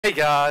Hey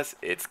guys,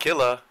 it's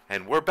Killa,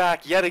 and we're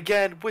back yet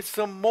again with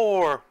some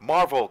more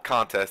Marvel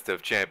Contest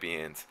of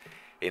Champions.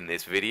 In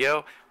this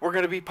video, we're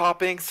going to be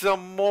popping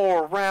some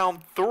more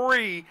round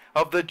 3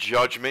 of the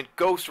Judgment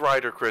Ghost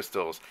Rider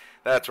crystals.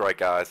 That's right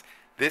guys,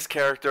 this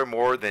character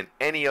more than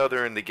any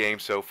other in the game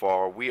so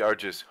far, we are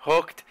just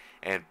hooked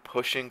and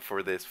pushing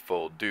for this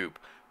full dupe.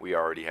 We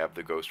already have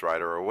the Ghost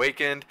Rider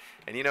awakened,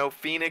 and you know,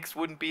 Phoenix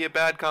wouldn't be a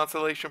bad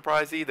consolation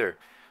prize either.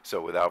 So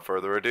without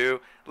further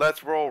ado,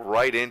 let's roll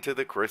right into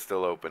the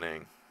crystal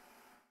opening.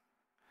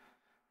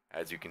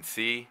 As you can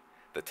see,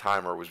 the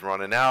timer was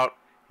running out,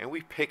 and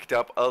we picked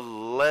up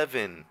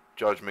 11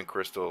 Judgment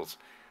Crystals,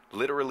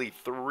 literally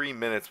 3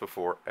 minutes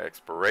before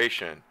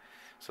expiration.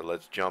 So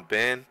let's jump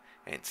in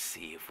and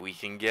see if we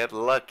can get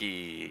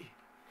lucky.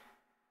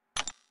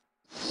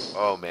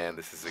 Oh man,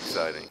 this is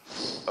exciting.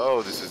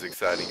 Oh, this is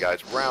exciting,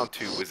 guys. Round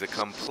 2 was a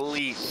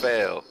complete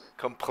fail.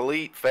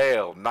 Complete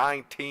fail.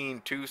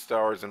 19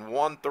 2-stars and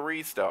 1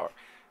 3-star.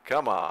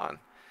 Come on.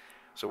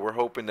 So we're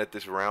hoping that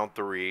this round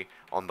 3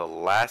 on the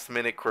last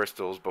minute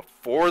crystals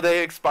before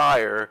they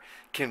expire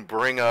can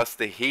bring us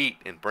the heat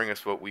and bring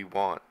us what we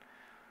want.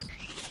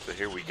 So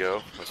here we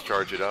go. Let's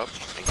charge it up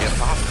and get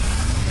popping.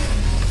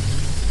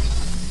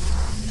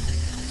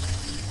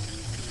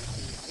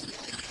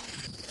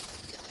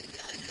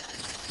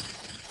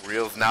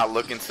 Reel's not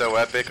looking so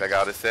epic, I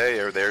gotta say.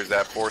 There's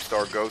that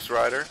 4-star Ghost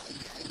Rider.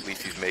 At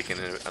least he's making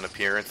an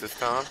appearance this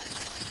time.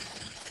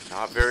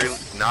 Not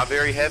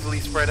very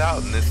heavily spread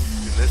out in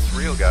this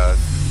reel, guys.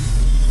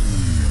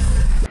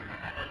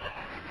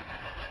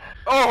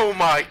 Oh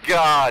my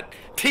God!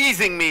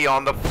 Teasing me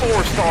on the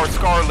 4-star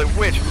Scarlet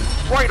Witch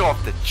right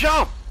off the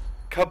jump.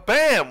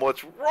 Kabam!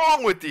 What's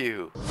wrong with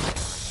you?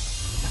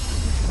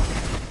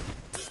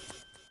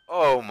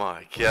 Oh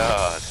my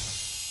God!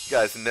 You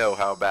guys know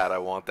how bad I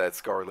want that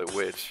Scarlet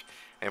Witch,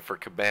 and for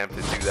Kabam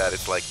to do that,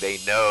 it's like they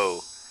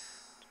know.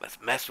 Let's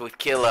mess with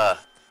Killa.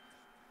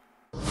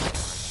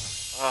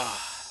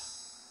 Ah.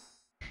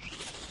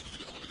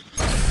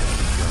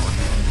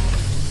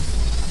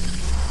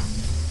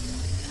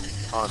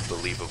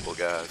 Unbelievable,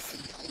 guys.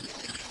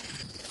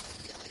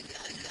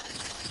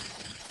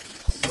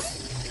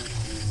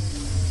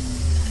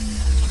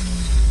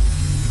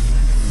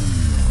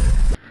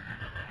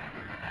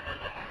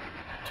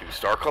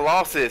 Two-star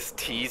Colossus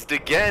teased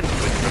again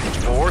with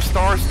the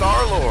 4-star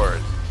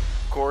Star-Lord.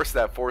 Of course,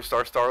 that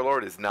 4-star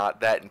Star-Lord is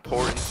not that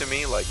important to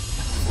me like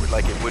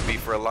it would be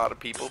for a lot of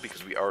people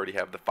because we already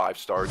have the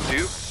 5-star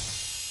dupe.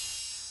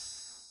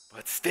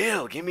 But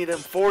still, give me them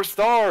 4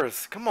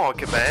 stars. Come on,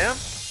 Kabam.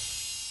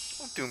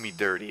 Don't do me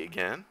dirty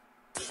again.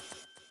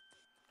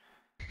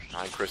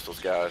 9 crystals,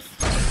 guys.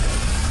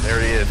 There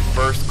he is.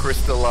 First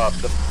crystal up.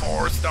 The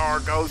 4-star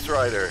Ghost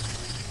Rider.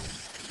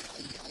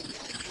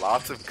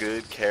 Lots of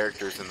good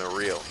characters in the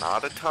reel.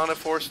 Not a ton of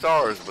 4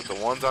 stars, but the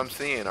ones I'm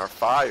seeing are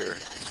fire.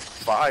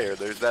 Fire.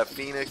 There's that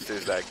Phoenix.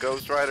 There's that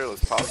Ghost Rider.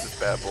 Let's pop this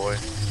bad boy.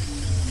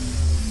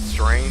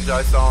 Strange,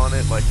 I saw in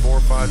it like 4 or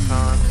 5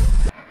 times.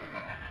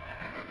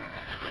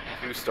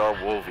 2-star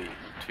Wolvie.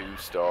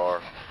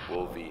 2-star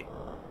Wolvie.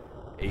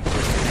 8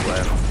 crystals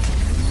left.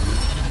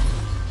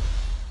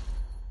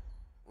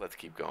 Let's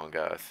keep going,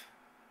 guys.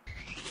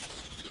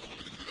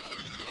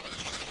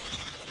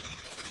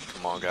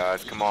 Come on,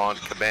 guys. Come on.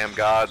 Kabam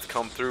gods,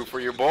 come through for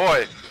your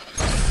boy.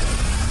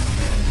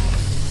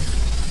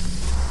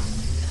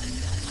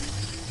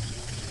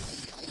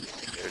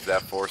 There's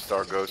that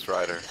 4-star Ghost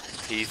Rider.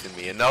 Teasing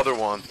me. Another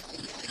one.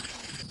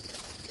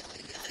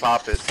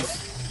 Pop it.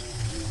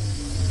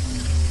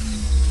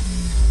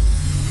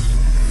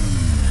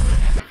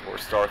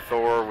 4-star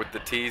Thor with the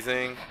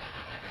teasing.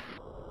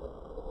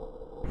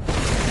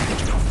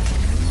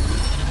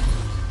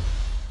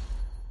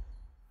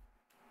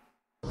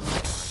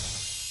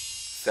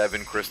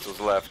 Seven crystals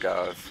left,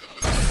 guys.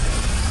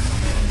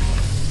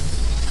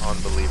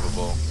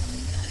 Unbelievable.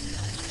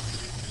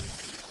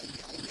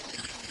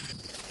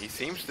 He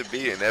seems to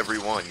be in every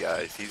one,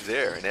 guys. He's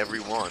there in every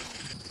one.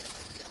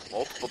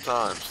 Multiple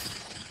times.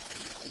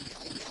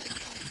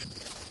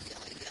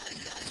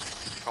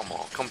 Come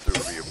on, come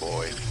through for your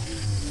boy.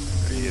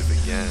 There he is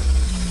again.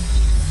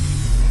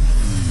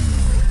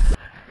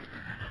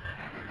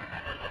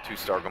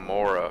 2-star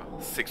Gamora.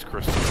 6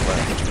 crystals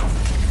left.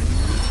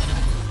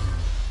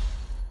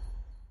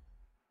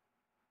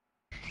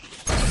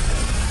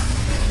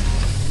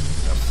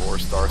 That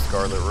 4-star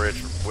Scarlet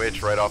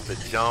Witch right off the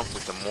jump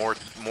with the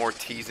more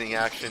teasing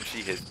action.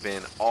 She has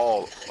been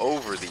all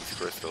over these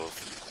crystals.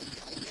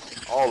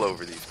 All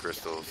over these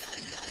crystals.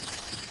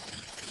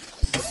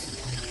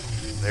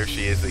 There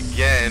she is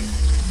again.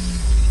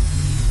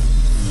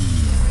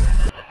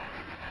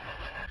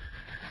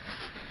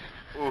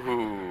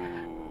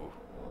 Ooh.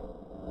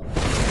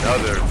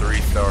 Another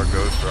 3-star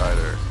Ghost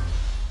Rider.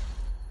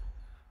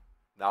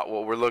 Not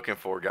what we're looking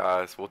for,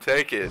 guys. We'll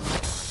take it.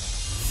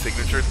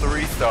 Signature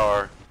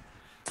 3-star.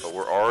 But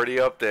we're already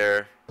up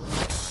there.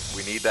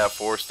 We need that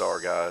 4-star,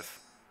 guys.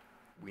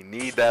 We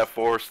need that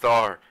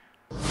 4-star.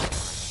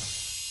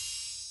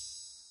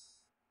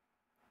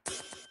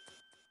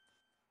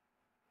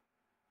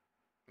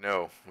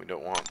 No, we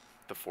don't want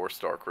the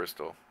 4-star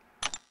crystal.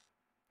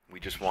 We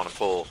just want to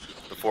pull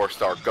the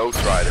 4-star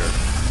Ghost Rider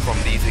from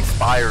these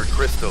expired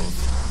crystals.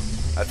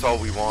 That's all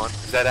we want.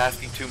 Is that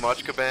asking too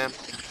much, Kabam?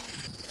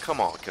 Come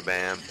on,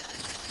 Kabam.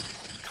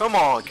 Come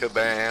on,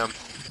 Kabam.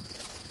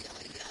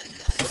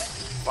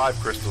 5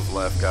 crystals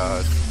left,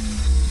 guys.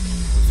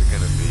 What's it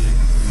gonna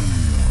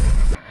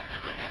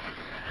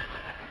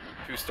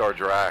be? 2-star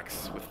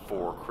Drax with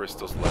 4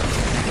 crystals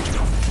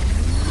left.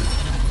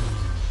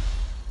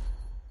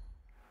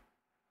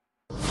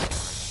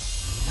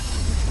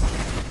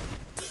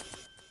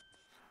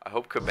 I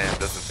hope Kabam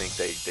doesn't think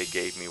they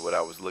gave me what I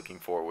was looking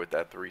for with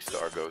that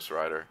 3-star Ghost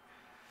Rider.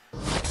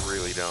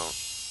 Really don't.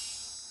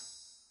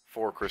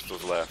 4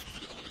 crystals left.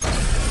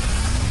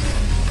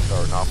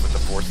 Starting off with the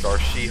 4-star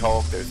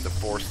She-Hulk. There's the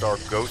 4-star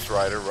Ghost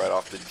Rider right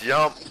off the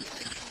jump.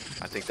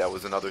 I think that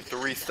was another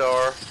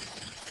 3-star.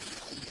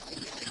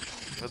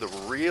 The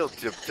reel,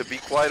 to be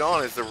quite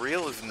honest, the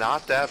reel is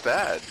not that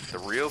bad. The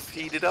reel's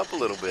heated up a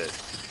little bit.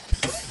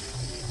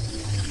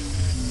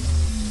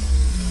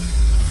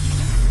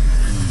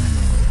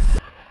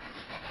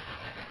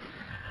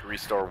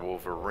 Three-star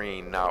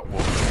Wolverine, not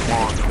what we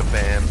want.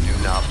 Kabam,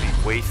 do not be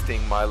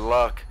wasting my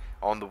luck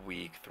on the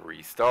weak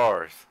 3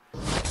 stars.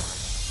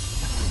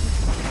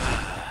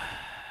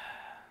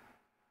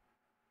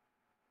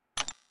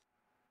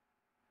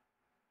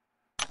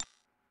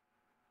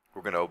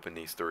 We're going to open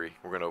these 3.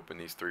 We're going to open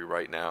these 3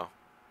 right now.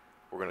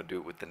 We're going to do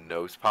it with the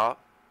nose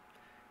pop.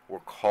 We're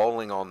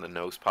calling on the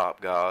nose pop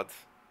gods.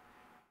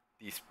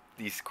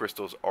 These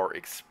crystals are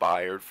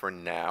expired for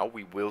now.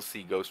 We will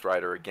see Ghost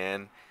Rider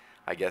again,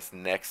 I guess,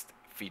 next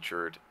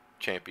featured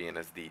champion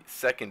as the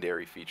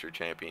secondary featured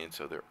champion,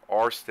 so there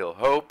are still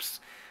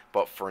hopes.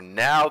 But for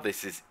now,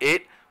 this is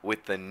it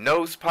with the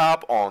nose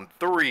pop on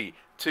 3,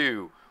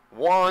 2,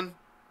 1.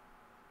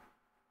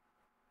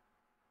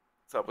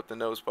 What's up with the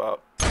nose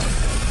pop?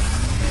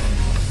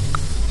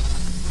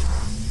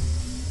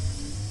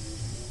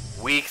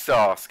 Weak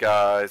sauce,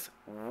 guys.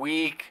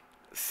 Weak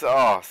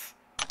sauce.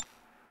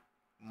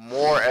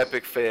 More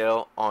epic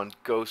fail on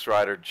Ghost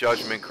Rider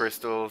Judgment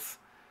crystals.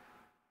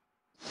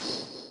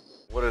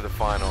 What are the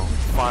final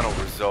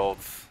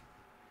results?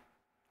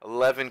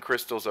 11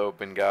 crystals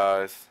open,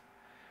 guys.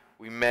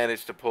 We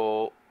managed to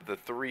pull the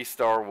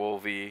 3-star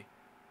Wolvie,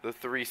 the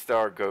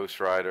 3-star Ghost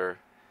Rider,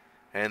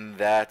 and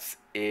that's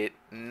it.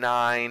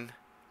 9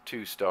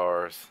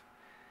 2-stars.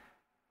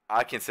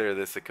 I consider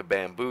this a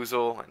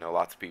kabamboozle. I know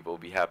lots of people will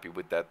be happy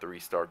with that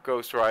 3-star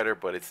Ghost Rider,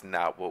 but it's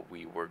not what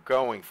we were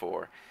going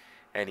for.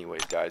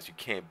 Anyways, guys, you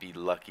can't be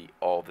lucky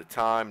all the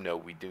time. No,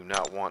 we do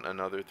not want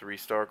another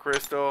 3-star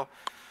crystal.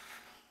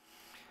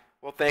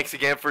 Well, thanks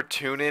again for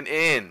tuning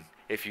in.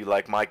 If you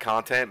like my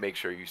content, make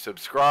sure you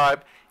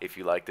subscribe. If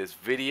you like this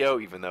video,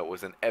 even though it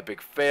was an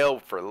epic fail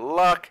for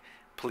luck,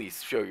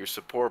 please show your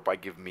support by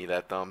giving me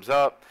that thumbs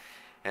up.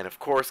 And of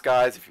course,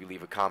 guys, if you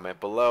leave a comment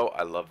below,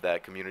 I love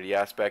that community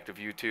aspect of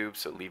YouTube,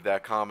 so leave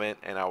that comment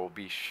and I will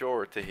be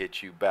sure to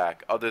hit you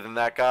back. Other than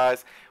that,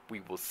 guys, we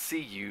will see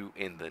you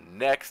in the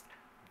next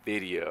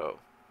video.